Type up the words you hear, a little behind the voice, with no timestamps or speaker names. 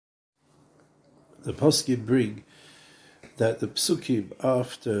the poskim bring that the psukim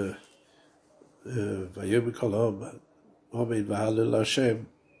after Vayom Kol Amen V'Halel Hashem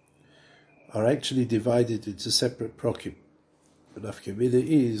are actually divided into separate prokim. And Nafkamina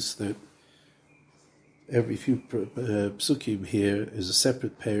is that every few psukim here is a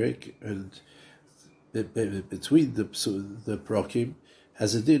separate perik, and between the prokim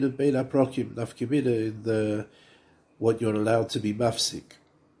has a din of bein prokim nafkamina in the what you're allowed to be mafsik.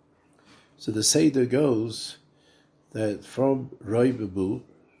 So the seder goes that from Roimamu,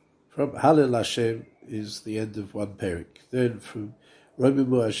 from Halel Hashem is the end of one perik. Then from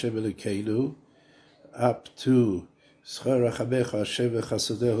Roimamu Hashem Elokeinu up to Schar Rachamecha Hashem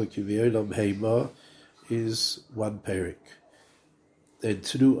V'Chasadecha Kivyolam Heima is one perik. Then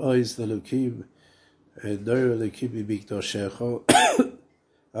Tnu Ois Elokim and Noir Elokim Mikdoshecha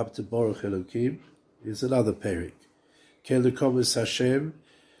up to Baruch Elokim is another perik. Kelekomis Hashem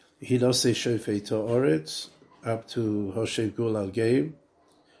Hinose Shofei Ta'oretz up to Hoshem Gul Al Geim,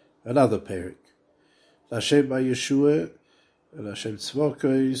 another perik. Hashem Yeshua and Hashem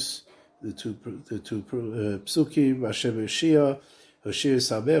Tzvokos, the two psukim, Hashem Yeshia, Hoshir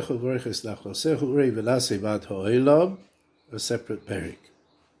Samechu, V'reches Nachlosechu, Urei V'nasei Vad Ha'olam, a separate perik.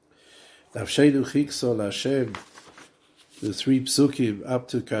 Nafshenu Chiksol Hashem, the three psukim up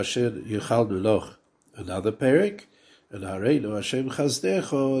to Kasher Yechalnu Loch, another perik, and Hareinu Hashem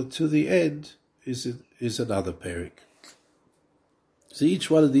Chazdecho to the end is another perik. So each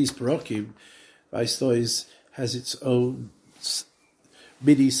one of these parokim, Vaistois, has its own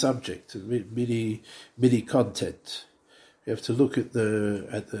mini subject, mini content. You have to look at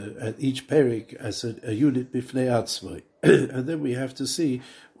each perik as a unit bifnei atzmai, and then we have to see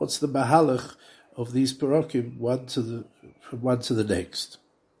what's the mahalach of these parokim from one to the next.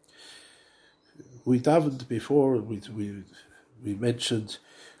 We davened before, we mentioned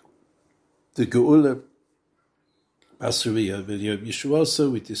the Geula Asuriya V'Yom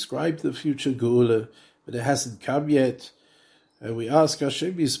Yeshuasa. We described the future Geula, but it hasn't come yet. And we ask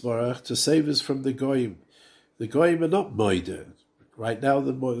Hashem Yisbarach to save us from the Goyim. The Goyim are not Moida. Right now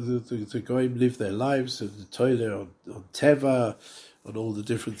the Goyim live their lives in the toilet on Teva, on all the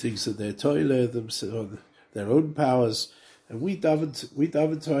different things that they're toilet, on their own powers. And we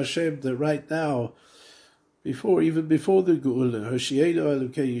daven to Hashem that right now, even before the Geula, Hoshienu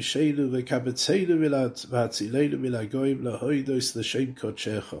Elokei Yisheinu v'kabetzenu v'atzileinu v'lagoyim lahoidos l'shem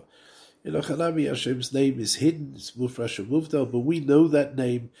kodshecha. In Ochanami, Hashem's name is hidden, it's mufrash and muvdal, but we know that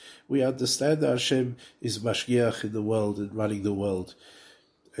name. We understand that Hashem is mashgiach in the world and running the world.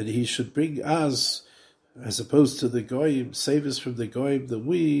 And He should bring us, as opposed to the Goyim, save us from the Goyim, that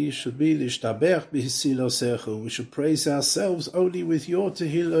we should be lishtabech b'hisilosecha. We should praise ourselves only with your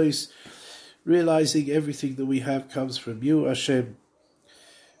tehilos, realizing everything that we have comes from you, Hashem.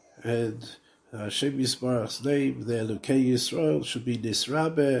 And Hashem Yisbarach's name, the Elokei Yisrael, should be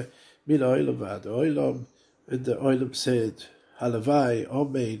Nisrabeh, Min Olam Vad Olam. And the Olam said, Halavai,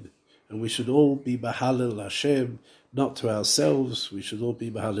 Amen. And we should all be Mahalel Hashem, not to ourselves, we should all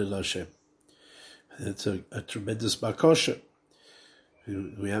be Mahalel Hashem. It's a tremendous bakosha.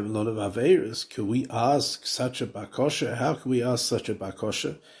 We have a lot of Averas. Can we ask such a bakosha? How can we ask such a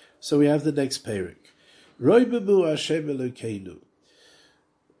bakosha? So we have the next perik. Roimamu Hashem Elokeinu.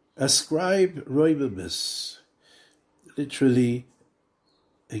 Ascribe roimamus. Literally,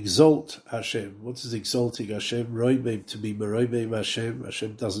 exalt Hashem. What is exalting Hashem? Roimim, to be meroimim Hashem.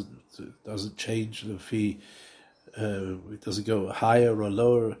 Hashem doesn't change the fee. It doesn't go higher or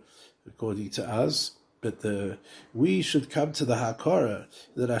lower according to us. But we should come to the hakara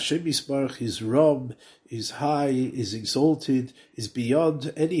that Hashem Yisbarach is rom, is high, is exalted, is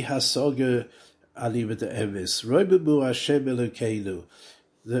beyond any hasaga aliva de emes. Roimamu Hashem Elokeinu.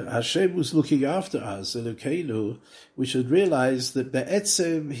 The Hashem was looking after us, Elokeinu. We should realize that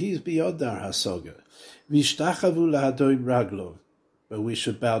be'etzem He's beyond our hasaga. V'ishtachavu lahadoim raglo. But we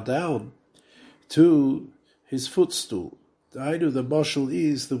should bow down to His footstool. I know the marshal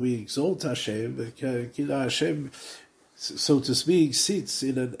is that we exalt Hashem. Hashem, so to speak, sits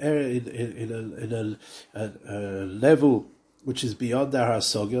in an area, in a level which is beyond our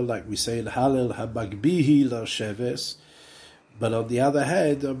hasaga, like we say in Hallel Hamagbihi LaSheves. But on the other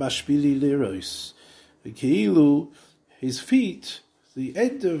hand, Mashpili Liros, Keilu, his feet, the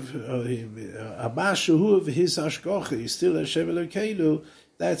end of him, Amashu of his Ashkocha, is still Hashem Elokeinu.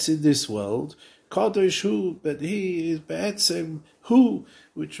 That's in this world. Kadosh Hu, but He is Be'etzem Hu,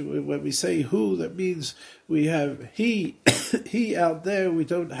 which when we say Hu, that means we have He out there, we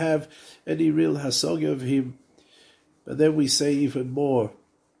don't have any real hasaga of Him. But then we say even more,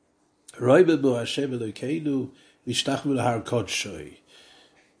 Roimamu Hashem Elokeinu, Vishtachmu L'Har Kodshoi.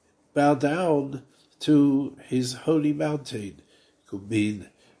 Bow down to his holy mountain. It could mean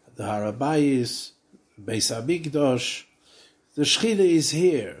the Har HaBayis, Beis HaMikdash. The Shechina is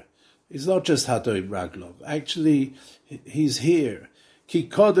here. It's not just Hadoim Raglov. Actually, he's here. Ki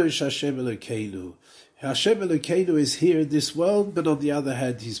Kodesh Hashem Elokeinu. Hashem Elokeinu is here in this world, but on the other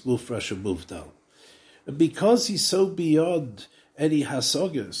hand, he's Mufresh and Muvdal. And because he's so beyond any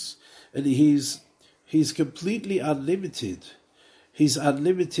hasogas, and he's completely unlimited, he's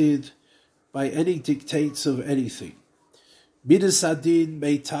unlimited by any dictates of anything. Midas Adin,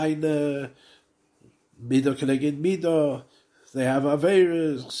 Meitaina, Mido Keneged Mido, they have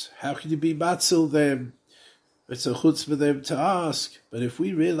Averas, how can you be matzil them? It's a chutz for them to ask. But if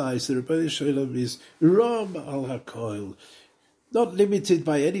we realize that Rebbeinu Shalom is Ram al HaKoil, not limited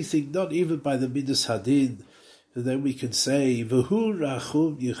by anything, not even by the Midas Hadin, and then we can say, V'hu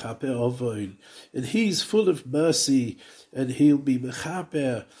rachum yichaper ovoin, and he's full of mercy, and he'll be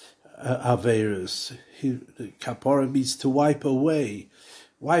mechaper Averas. Kapora means to wipe away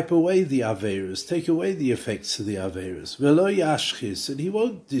the Averas, take away the effects of the Averas. Velo yashchis, and he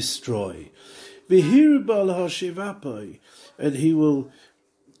won't destroy. V'hir bal hashivapoi, and he will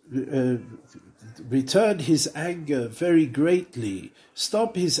return his anger very greatly,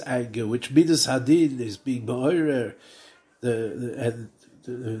 stop his anger, which Midas Hadin is being ma'orer,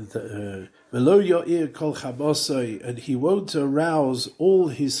 v'lo yo'ir kol chamosoi, and he won't arouse all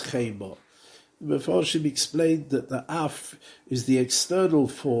his chema. Mefarshim explained that the af is the external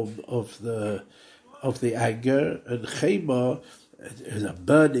form of the anger, and chema is a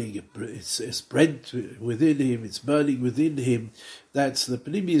burning. It's brent within him. It's burning within him. That's the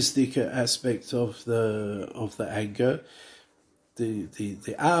pneumistic aspect of the anger.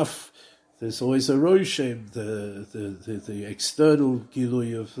 The af. There's always a roshem, the external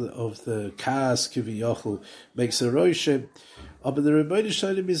gilui of the kaas kiviyachol makes a roshem. But the Rebbeinu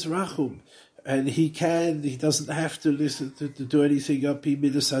Shalom is rachum. And he doesn't have to listen to do anything up in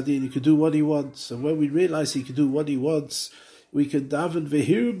Midas Hadin. He can do what he wants. And when we realize he can do what he wants, we can daven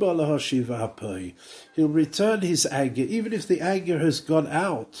v'hir bal hashivapoi. He'll return his anger, even if the anger has gone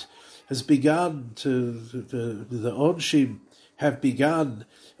out, has begun the onshim have begun.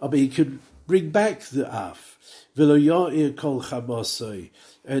 But he can bring back the af. V'lo ya'ir kol chamosoi.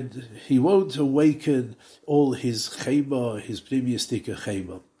 And he won't awaken all his chema, his pneumistic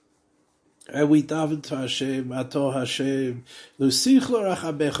chema. And we daven to Hashem, Ato Hashem, Lusichlo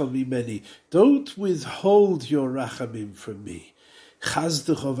rachamecha mimeni. Don't withhold your rachamim from me.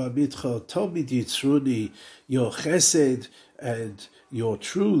 Chazducho v'amitcho, Tomid yitzruni, your chesed and your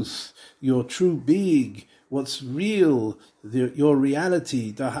truth, your true being, what's real, your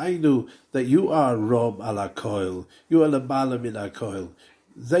reality, dahainu, that you are Rom al HaKoil, you are Lamala min HaKoil.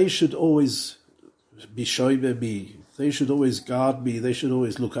 They should always be shoyme me. They should always guard me. They should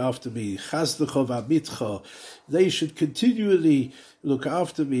always look after me. Chazdecha v'amitcha. They should continually look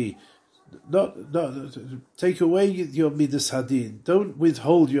after me. Not take away your midas hadin. Don't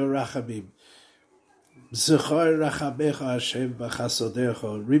withhold your rachamim. Zechor rachamecha Hashem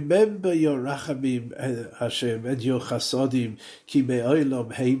v'chasodecha. Remember your rachamim, Hashem, and your chasodim. Ki me'olam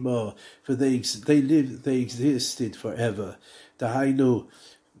heima. For they existed forever. Dahainu.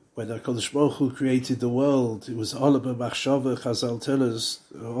 When HaKadosh Baruch Hu created the world, it was Olam b'machshava. Chazal tell us,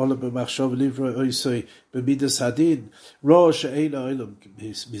 Olam b'machshava livra oisoi b'midas hadin. Ro she'ein ha'olam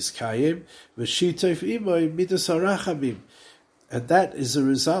miskayim v'shitef imoi midas harachamim. And that is a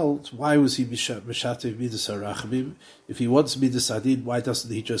result. Why was he mishatev midas harachamim? If he wants midas hadin, why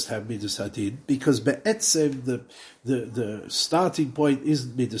doesn't he just have midas hadin? Because be'etzem, the starting point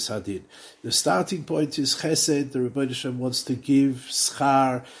isn't midas hadin. The starting point is chesed. The Rebbeinu Shalom wants to give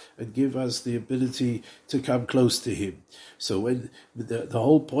schar and give us the ability to come close to him. So when the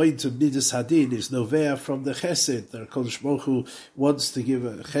whole point of midas hadin is novea from the chesed, the HaKadosh Baruch Hu wants to give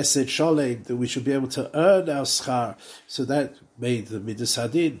a chesed sholem, that we should be able to earn our schar. So that made the midas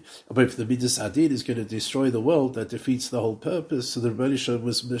hadin. But if the midas hadin is going to destroy the world, that defeats the whole purpose. So the Rebbeinu Shalom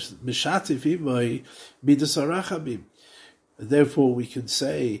was mishatif imoi midas harachamim. Therefore, we can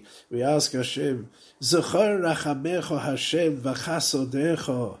say, we ask Hashem, Zechor rachamecha Hashem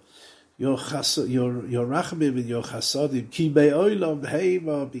v'chasodecha. Your rachamim and your chasodim, ki me'olam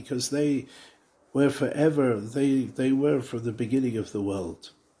heima, because they were forever. They were from the beginning of the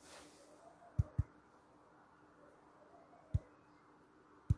world.